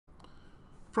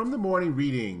From the morning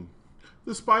reading,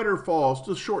 the spider falls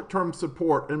to short-term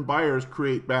support and buyers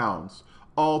create bounds.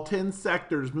 All 10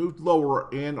 sectors moved lower,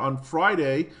 and on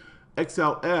Friday,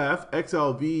 XLF,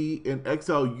 XLV, and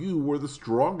XLU were the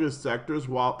strongest sectors,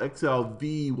 while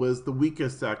XLV was the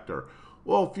weakest sector.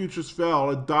 Oil futures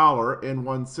fell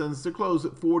 $1.01 to close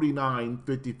at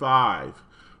 $49.55.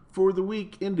 For the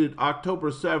week ended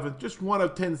October 7th, just one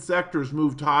of 10 sectors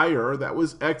moved higher. That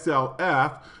was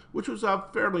XLF, which was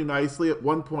up fairly nicely at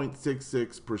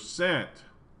 1.66%.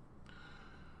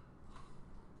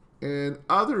 In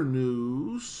other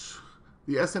news,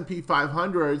 the S&P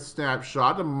 500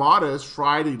 snapshot, a modest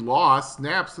Friday loss,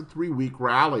 snaps a 3-week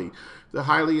rally. The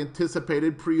highly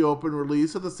anticipated pre-open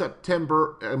release of the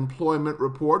September employment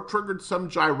report triggered some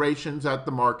gyrations at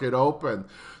the market open.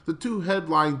 The two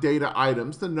headline data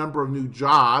items, the number of new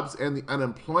jobs and the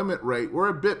unemployment rate, were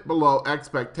a bit below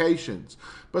expectations,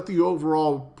 but the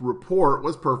overall report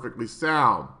was perfectly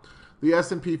sound. The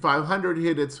S&P 500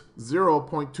 hit its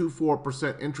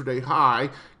 0.24% intraday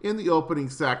high in the opening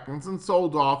seconds and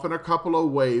sold off in a couple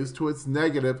of waves to its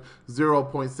negative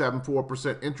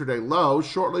 0.74% intraday low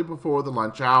shortly before the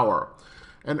lunch hour.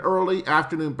 An early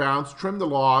afternoon bounce trimmed the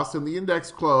loss, and the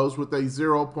index closed with a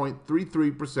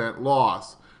 0.33%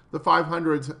 loss. The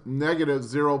 500's negative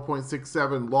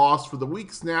 0.67 loss for the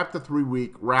week snapped a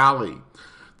 3-week rally.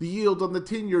 The yield on the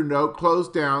 10-year note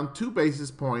closed down 2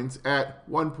 basis points at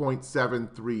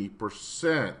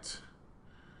 1.73%.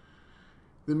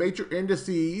 The major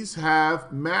indices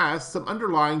have masked some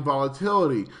underlying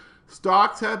volatility.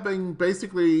 Stocks have been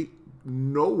basically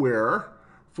nowhere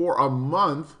for a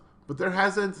month, but there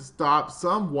hasn't stopped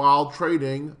some wild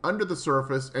trading under the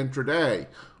surface intraday.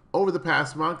 Over the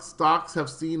past month, stocks have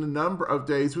seen a number of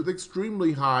days with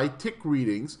extremely high tick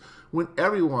readings when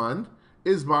everyone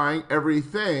is buying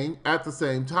everything at the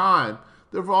same time.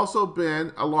 There have also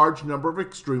been a large number of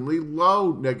extremely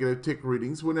low negative tick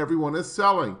readings when everyone is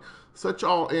selling. Such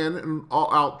all-in and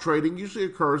all-out trading usually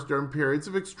occurs during periods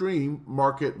of extreme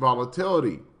market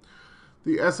volatility.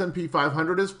 The S&P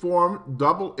 500 has formed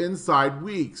double inside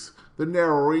weeks. The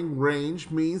narrowing range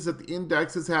means that the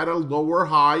index has had a lower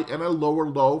high and a lower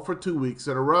low for 2 weeks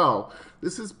in a row.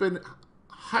 This has been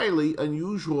highly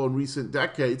unusual in recent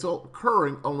decades,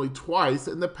 occurring only twice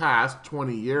in the past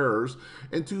 20 years,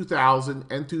 in 2000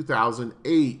 and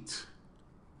 2008.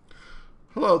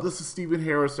 Hello, this is Stephen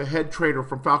Harris, a head trader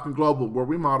from Falcon Global, where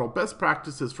we model best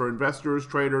practices for investors,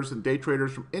 traders, and day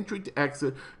traders from entry to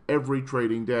exit every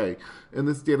trading day. In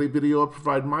this daily video, I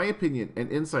provide my opinion and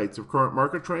insights of current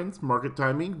market trends, market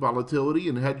timing, volatility,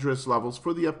 and hedge risk levels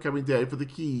for the upcoming day for the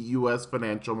key U.S.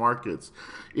 financial markets.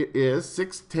 It is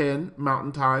 6:10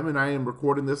 Mountain Time, and I am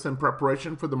recording this in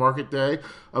preparation for the market day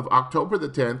of October the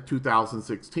 10th,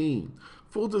 2016.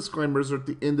 Full disclaimers are at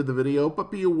the end of the video,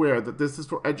 but be aware that this is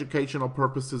for educational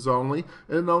purposes only,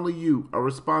 and only you are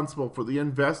responsible for the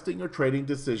investing or trading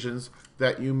decisions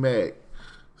that you make.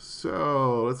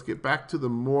 So let's get back to the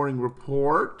morning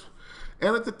report.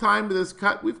 And at the time of this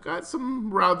cut, we've got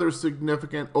some rather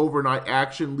significant overnight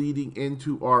action leading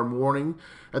into our morning.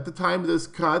 At the time of this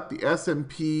cut, the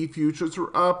S&P futures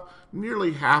were up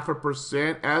nearly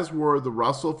 0.5%, as were the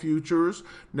Russell futures.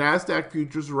 NASDAQ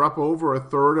futures were up over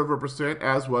 1/3%,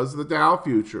 as was the Dow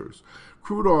futures.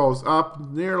 Crude oil is up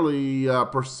nearly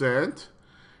 1%.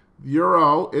 The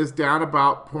euro is down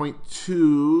about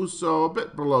 0.2, so a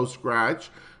bit below scratch.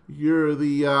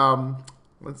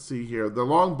 Let's see here. The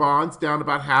long bonds down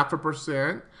about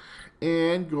 0.5%,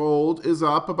 and gold is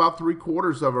up about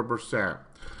 0.75%.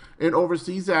 In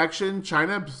overseas action,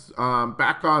 China's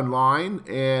back online,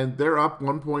 and they're up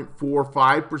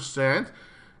 1.45%,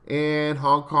 and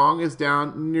Hong Kong is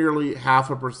down nearly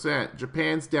 0.5%.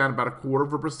 Japan's down about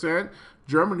 0.25%.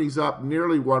 Germany's up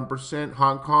nearly 1%.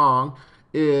 Hong Kong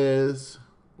is,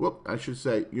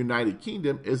 United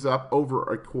Kingdom is up over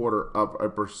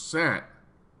 0.25%.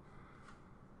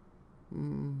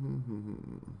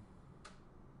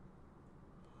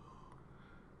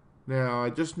 Now, I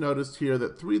just noticed here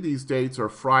that 3 of these dates are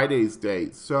Friday's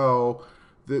dates, so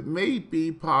it may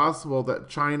be possible that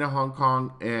China, Hong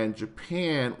Kong, and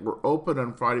Japan were open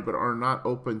on Friday but are not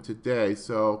open today.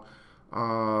 So,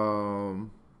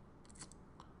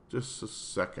 just a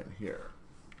second here.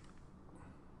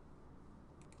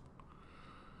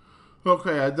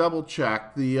 Okay, I double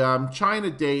checked. The China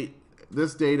date,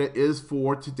 this data is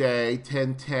for today,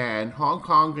 10/10. Hong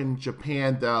Kong and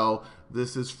Japan, though,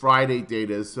 this is Friday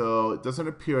data, so it doesn't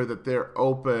appear that they're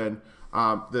open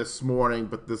this morning,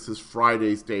 but this is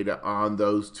Friday's data on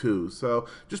those two. So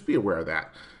just be aware of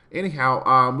that.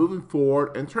 Anyhow, moving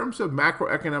forward, in terms of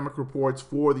macroeconomic reports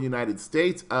for the United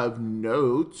States of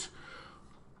note,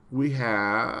 we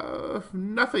have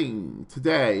nothing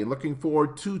today. Looking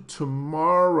forward to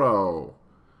tomorrow.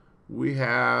 We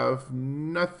have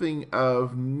nothing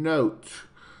of note.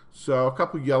 So a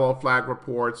couple yellow flag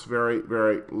reports, very,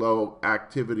 very low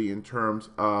activity in terms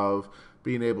of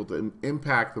being able to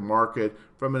impact the market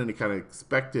from any kind of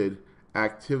expected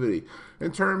activity.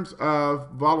 In terms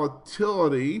of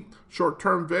volatility,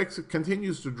 short-term VIX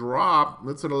continues to drop.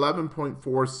 That's at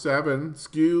 11.47.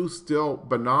 Skew still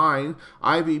benign.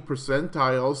 IV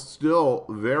percentiles still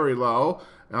very low.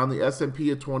 On the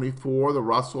S&P at 24, the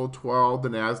Russell at 12, the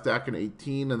NASDAQ at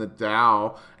 18, and the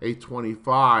Dow at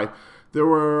 25. There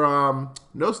were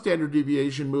no standard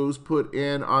deviation moves put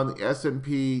in on the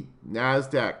S&P,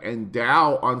 NASDAQ, and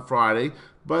Dow on Friday,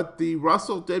 but the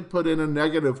Russell did put in a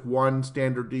 -1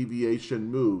 standard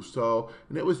deviation move. So,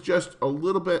 and it was just a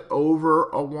little bit over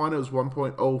a 1. It was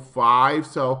 1.05.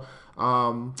 So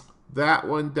that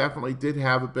one definitely did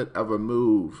have a bit of a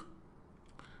move.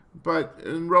 But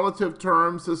in relative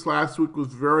terms, this last week was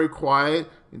very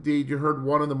quiet. Indeed, you heard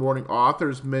one of the morning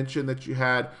authors mention that you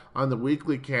had on the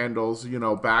weekly candles,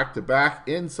 back-to-back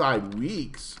inside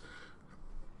weeks.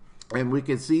 And we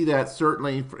can see that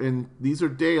certainly these are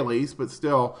dailies, but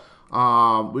still,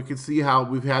 we can see how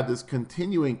we've had this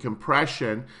continuing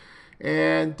compression.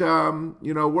 And,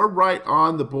 we're right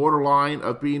on the borderline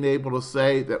of being able to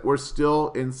say that we're still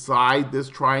inside this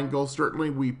triangle. Certainly,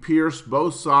 we pierced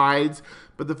both sides,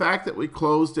 but the fact that we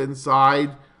closed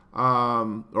inside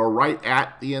or right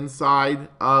at the inside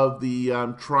of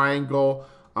the triangle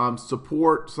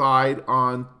support side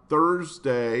on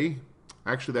Thursday,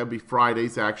 actually that'd be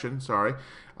Friday's action, sorry.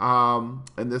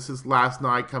 And this is last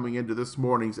night coming into this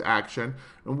morning's action.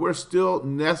 And we're still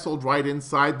nestled right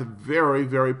inside the very,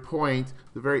 very point,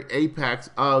 the very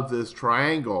apex of this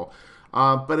triangle.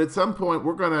 But at some point,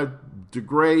 we're going to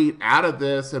degrade out of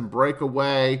this and break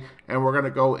away, and we're going to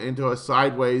go into a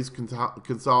sideways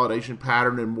consolidation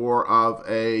pattern and more of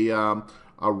a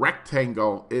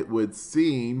rectangle, it would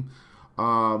seem.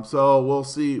 So we'll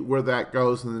see where that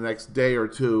goes in the next day or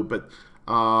two. But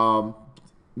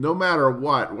no matter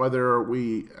what, whether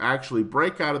we actually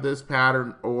break out of this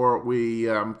pattern or we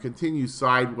continue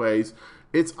sideways,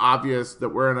 it's obvious that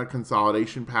we're in a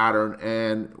consolidation pattern,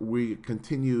 and we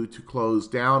continue to close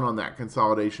down on that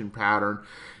consolidation pattern.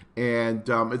 And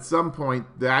at some point,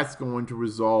 that's going to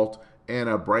result in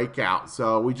a breakout.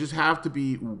 So we just have to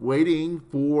be waiting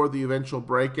for the eventual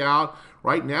breakout.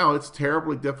 Right now, it's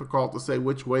terribly difficult to say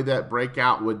which way that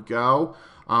breakout would go.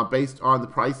 Based on the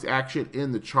price action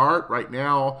in the chart. Right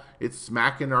now, it's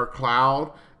smacking our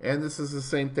cloud. And this is the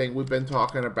same thing we've been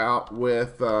talking about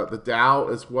with the Dow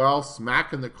as well.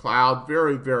 Smacking the cloud,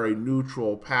 very, very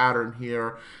neutral pattern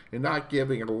here, and not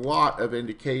giving a lot of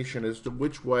indication as to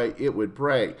which way it would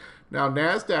break. Now,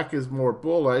 NASDAQ is more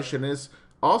bullish and has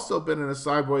also been in a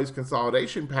sideways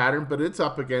consolidation pattern, but it's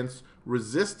up against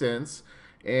resistance.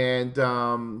 And,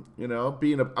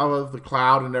 being above the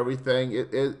cloud and everything,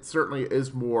 it certainly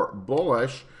is more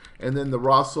bullish. And then the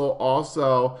Russell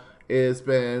also has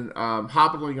been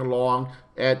hobbling along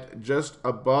at just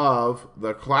above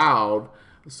the cloud.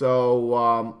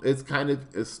 So it's kind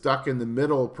of stuck in the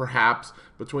middle, perhaps,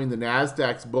 between the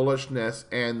NASDAQ's bullishness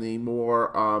and the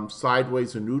more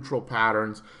sideways and neutral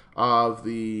patterns of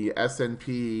the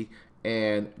S&P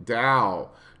and Dow.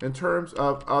 In terms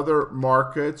of other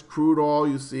markets, crude oil,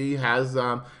 you see, has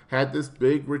had this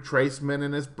big retracement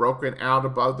and has broken out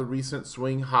above the recent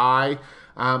swing high,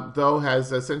 though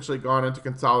has essentially gone into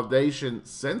consolidation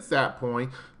since that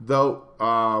point, though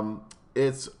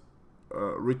it's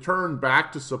returned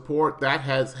back to support that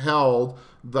has held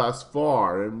thus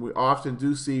far. And we often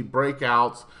do see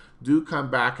breakouts do come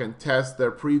back and test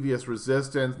their previous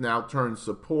resistance, now turn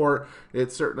support.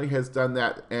 It certainly has done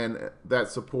that, and that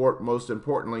support, most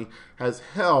importantly, has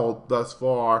held thus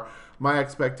far. My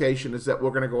expectation is that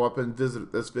we're going to go up and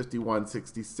visit this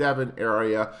 51.67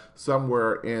 area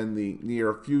somewhere in the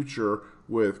near future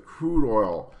with crude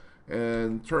oil.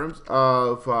 In terms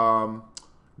of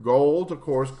gold, of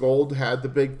course, gold had the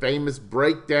big famous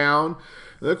breakdown.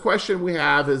 The question we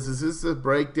have is this a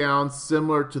breakdown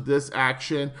similar to this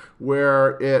action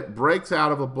where it breaks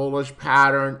out of a bullish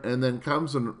pattern and then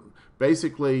comes and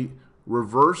basically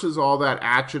reverses all that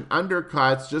action,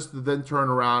 undercuts, just to then turn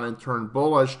around and turn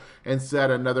bullish and set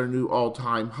another new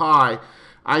all-time high?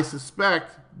 I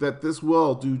suspect that this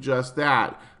will do just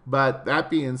that. But that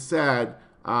being said,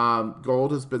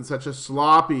 gold has been such a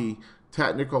sloppy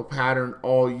technical pattern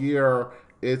all year.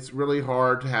 It's really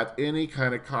hard to have any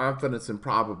kind of confidence and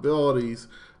probabilities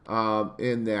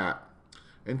in that.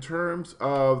 In terms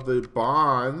of the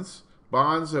bonds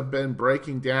have been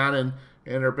breaking down, and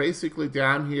and are basically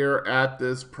down here at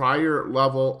this prior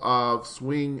level of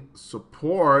swing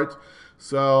support.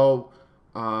 So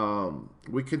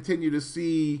we continue to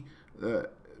see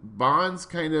bonds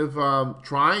kind of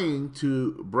trying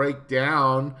to break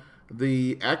down.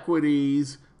 The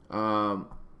equities,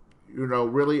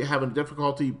 really having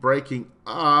difficulty breaking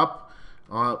up.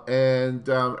 And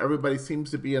everybody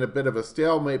seems to be in a bit of a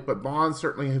stalemate, but bonds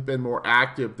certainly have been more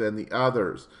active than the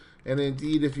others. And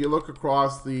indeed, if you look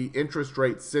across the interest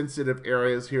rate sensitive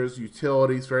areas, here's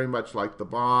utilities, very much like the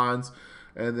bonds,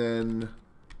 and then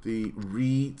the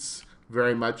REITs,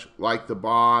 very much like the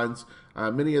bonds.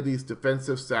 Many of these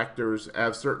defensive sectors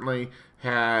have certainly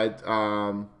had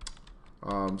some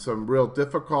real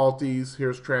difficulties.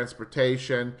 Here's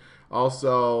transportation,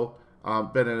 also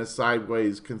been in a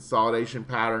sideways consolidation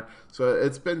pattern. So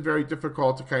it's been very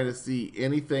difficult to kind of see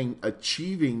anything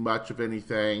achieving much of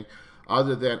anything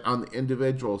other than on the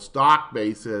individual stock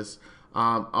basis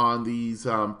on these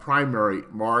primary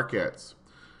markets.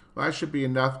 Well, that should be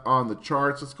enough on the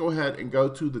charts. Let's go ahead and go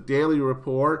to the daily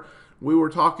report. We were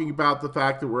talking about the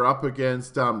fact that we're up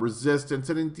against resistance,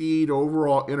 and indeed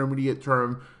overall intermediate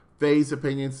term phase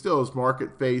opinion still is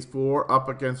market phase 4 up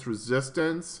against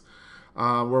resistance.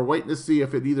 We're waiting to see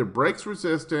if it either breaks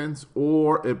resistance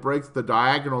or it breaks the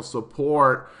diagonal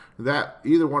support. That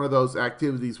either one of those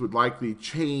activities would likely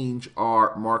change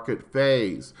our market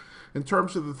phase. In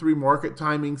terms of the 3 market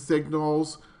timing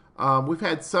signals, we've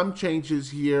had some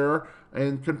changes here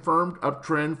and confirmed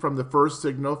uptrend from the first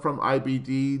signal from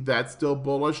IBD. That's still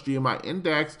bullish. GMI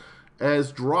index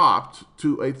has dropped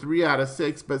to a 3 out of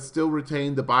 6, but still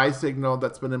retained the buy signal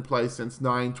that's been in place since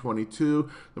 9/22.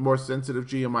 The more sensitive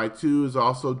GMI2 has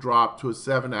also dropped to a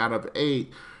 7 out of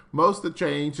 8. Most of the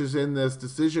change is in this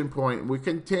decision point. We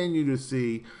continue to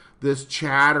see this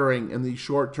chattering and these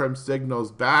short-term signals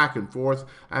back and forth.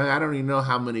 And I don't even know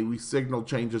how many signal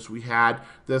changes we had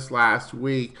this last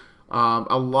week.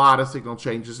 A lot of signal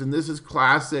changes. And this is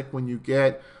classic when you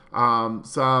get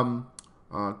some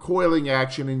coiling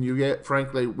action and you get,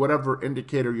 frankly, whatever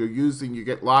indicator you're using, you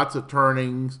get lots of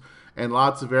turnings and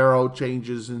lots of arrow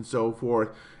changes and so forth.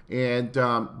 And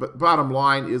but bottom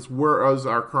line is, where is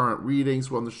our current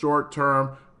readings? Well, in the short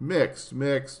term, mixed. And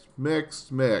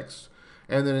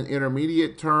then in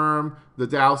intermediate term, the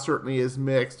Dow certainly is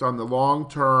mixed. On the long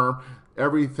term,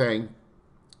 everything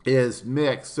is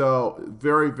mixed. So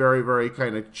very, very, very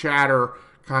kind of chatter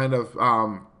kind of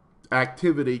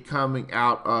activity coming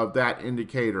out of that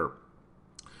indicator.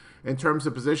 In terms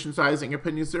of position sizing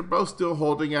opinions, they're both still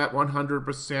holding at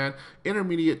 100%.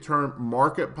 Intermediate term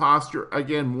market posture,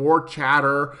 again, more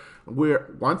chatter.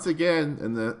 We're once again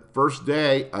in the first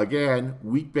day, again,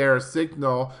 weak bear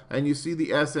signal, and you see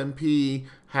the S&P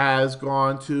has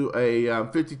gone to a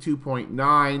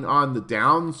 52.9 on the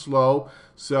down slope.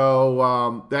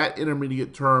 So that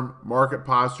intermediate term market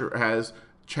posture has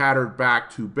chattered back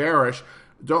to bearish.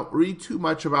 Don't read too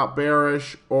much about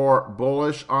bearish or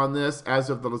bullish on this as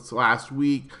of this last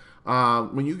week.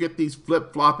 When you get these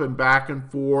flip-flopping back and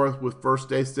forth with first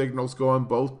day signals going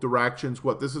both directions,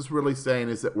 what this is really saying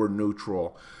is that we're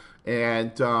neutral.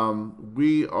 And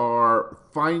we are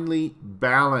finally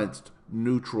balanced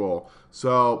neutral.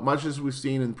 So much as we've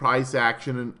seen in price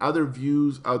action and other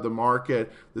views of the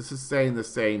market, this is saying the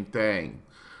same thing.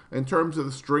 In terms of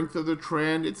the strength of the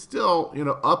trend, it's still,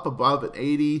 up above at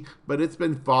 80, but it's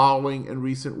been falling in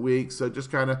recent weeks. So just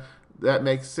kind of that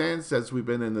makes sense as we've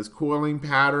been in this coiling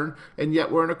pattern, and yet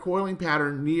we're in a coiling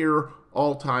pattern near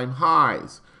all-time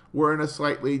highs. We're in a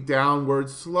slightly downward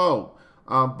slope,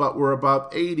 but we're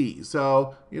above 80.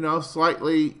 So,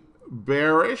 slightly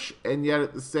bearish, and yet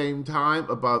at the same time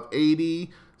above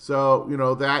 80. So,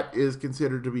 that is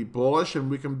considered to be bullish,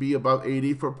 and we can be above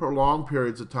 80 for prolonged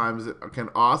periods of time as it can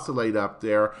oscillate up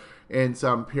there in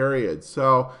some periods.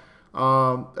 So,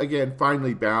 again,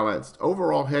 finally balanced.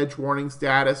 Overall hedge warning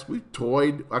status, we've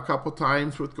toyed a couple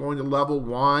times with going to level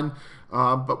 1,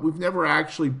 but we've never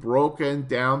actually broken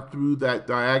down through that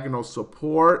diagonal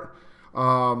support.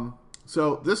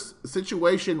 So this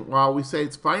situation, while we say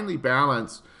it's finally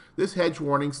balanced, this hedge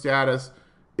warning status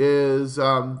is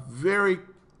very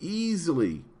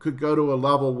easily could go to a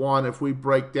level 1 if we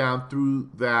break down through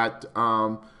that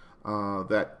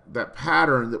that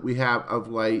pattern that we have of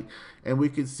late, and we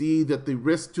can see that the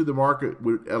risk to the market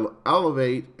would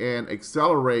elevate and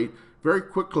accelerate very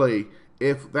quickly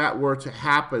if that were to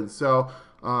happen. So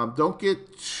don't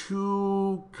get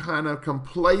too kind of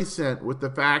complacent with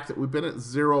the fact that we've been at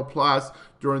 0+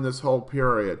 during this whole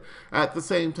period. At the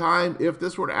same time, if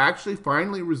this were to actually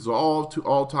finally resolve to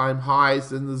all-time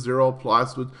highs, then the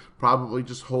 0+ would probably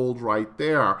just hold right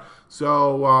there.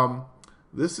 So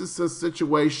This is a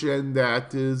situation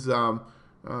that is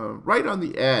right on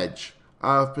the edge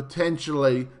of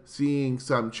potentially seeing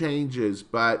some changes,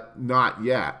 but not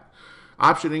yet.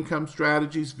 Option income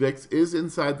strategies, VIX is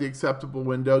inside the acceptable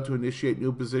window to initiate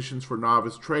new positions for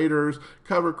novice traders.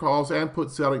 Cover calls and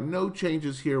put selling, no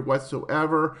changes here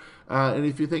whatsoever. And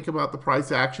if you think about the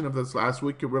price action of this last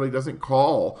week, it really doesn't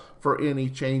call for any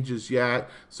changes yet.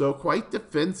 So quite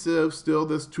defensive, still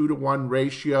this 2-to-1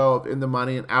 ratio of in the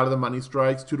money and out of the money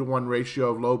strikes, 2-to-1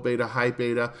 ratio of low beta, high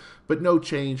beta, but no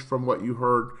change from what you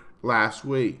heard last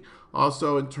week.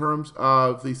 Also, in terms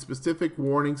of the specific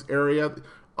warnings area,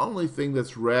 only thing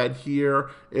that's red here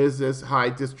is this high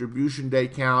distribution day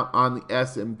count on the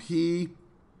S&P.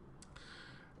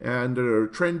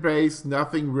 And trend base,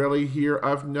 nothing really here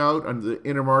of note. Under the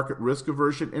intermarket risk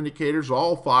aversion indicators,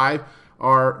 all 5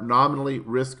 are nominally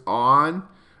risk on.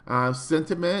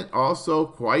 Sentiment also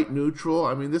quite neutral.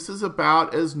 I mean, this is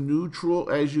about as neutral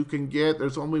as you can get.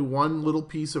 There's only one little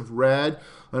piece of red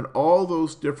and all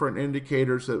those different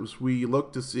indicators that we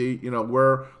look to see,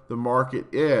 where the market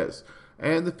is.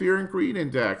 And the fear and greed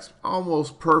index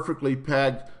almost perfectly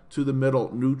pegged to the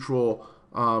middle neutral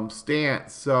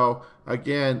stance. So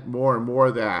again, more and more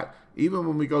of that. Even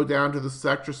when we go down to the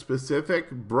sector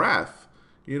specific, breadth,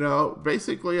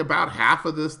 basically about half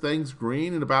of this thing's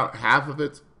green and about half of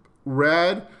it's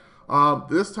red.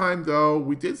 This time though,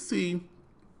 we did see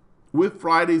with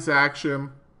Friday's action,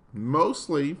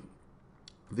 mostly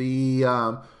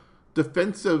the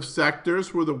defensive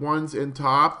sectors were the ones in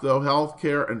top, though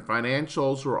healthcare and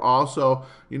financials were also,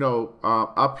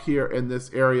 up here in this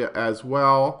area as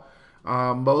well.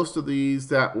 Most of these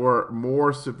that were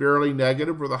more severely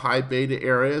negative were the high beta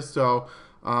areas, so,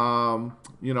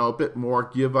 a bit more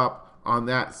give up on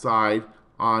that side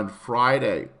on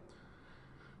Friday.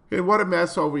 And what a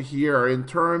mess over here in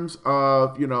terms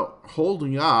of,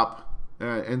 holding up.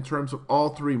 In terms of all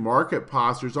 3 market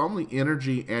postures, only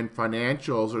energy and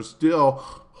financials are still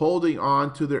holding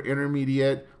on to their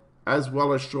intermediate as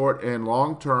well as short and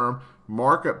long-term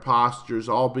market postures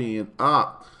all being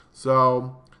up.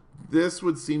 So this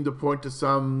would seem to point to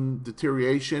some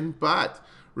deterioration, but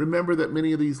remember that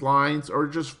many of these lines are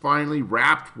just finally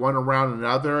wrapped one around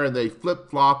another and they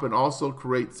flip-flop and also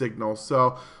create signals.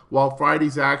 So while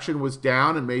Friday's action was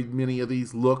down and made many of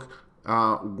these look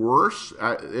worse,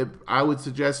 I would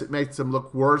suggest it makes them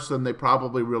look worse than they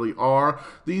probably really are.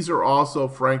 These are also,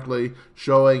 frankly,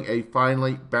 showing a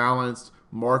finely balanced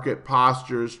market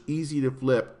postures, easy to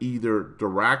flip either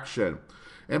direction.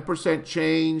 And percent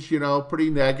change, pretty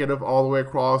negative all the way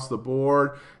across the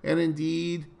board. And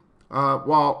indeed,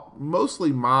 while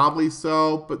mostly mildly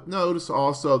so, but notice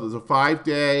also there's a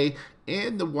 5-day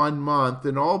and the 1 month,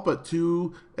 and all but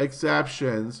 2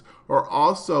 exceptions are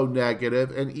also negative,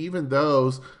 and even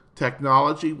those,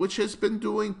 technology, which has been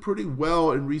doing pretty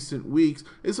well in recent weeks,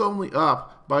 is only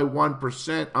up by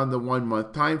 1% on the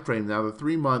 1-month time frame. Now the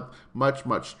 3-month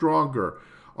much stronger.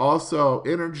 Also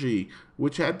energy,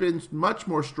 which had been much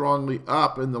more strongly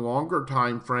up in the longer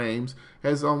time frames,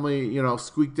 has only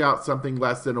squeaked out something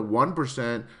less than a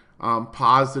 1%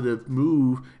 positive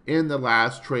move in the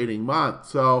last trading month.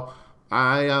 So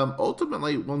I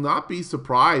ultimately will not be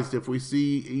surprised if we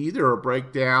see either a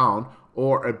breakdown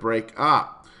or a break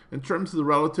up. In terms of the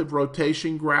relative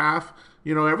rotation graph,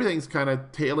 everything's kind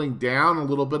of tailing down a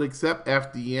little bit except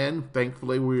FDN.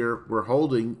 Thankfully, we're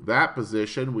holding that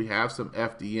position. We have some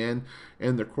FDN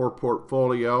in the core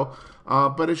portfolio.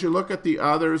 But as you look at the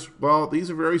others, well, these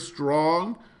are very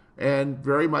strong and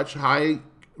very much high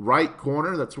right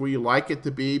corner. That's where you like it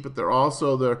to be, but they're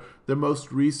also the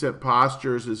most recent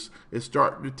postures is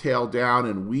starting to tail down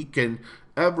and weaken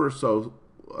ever so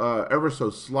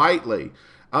slightly.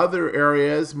 Other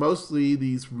areas, mostly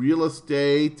these real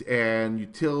estate and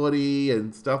utility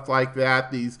and stuff like that,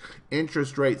 these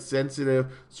interest rate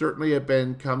sensitive, certainly have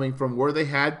been coming from where they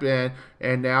had been,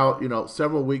 and now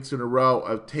several weeks in a row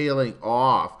of tailing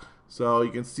off. So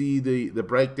you can see the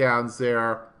breakdowns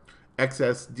there.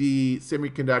 XSD,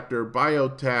 semiconductor,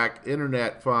 biotech,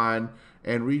 internet fund,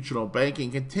 and regional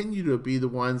banking continue to be the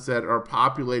ones that are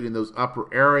populating those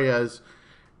upper areas.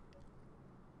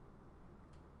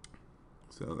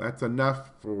 So that's enough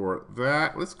for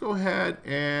that. Let's go ahead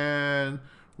and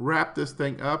wrap this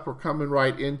thing up. We're coming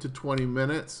right into 20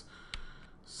 minutes.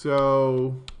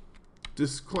 So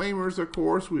disclaimers, of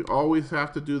course, we always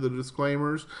have to do the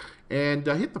disclaimers. And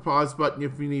hit the pause button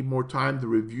if you need more time to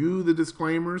review the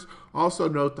disclaimers. Also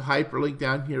note the hyperlink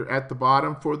down here at the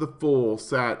bottom for the full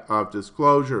set of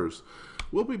disclosures.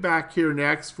 We'll be back here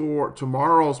next for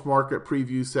tomorrow's market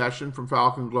preview session from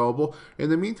Falcon Global. In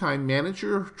the meantime, manage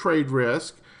your trade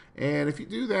risk. And if you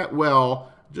do that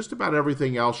well, just about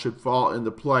everything else should fall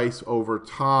into place over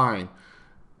time.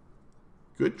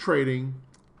 Good trading.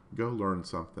 Go learn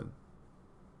something.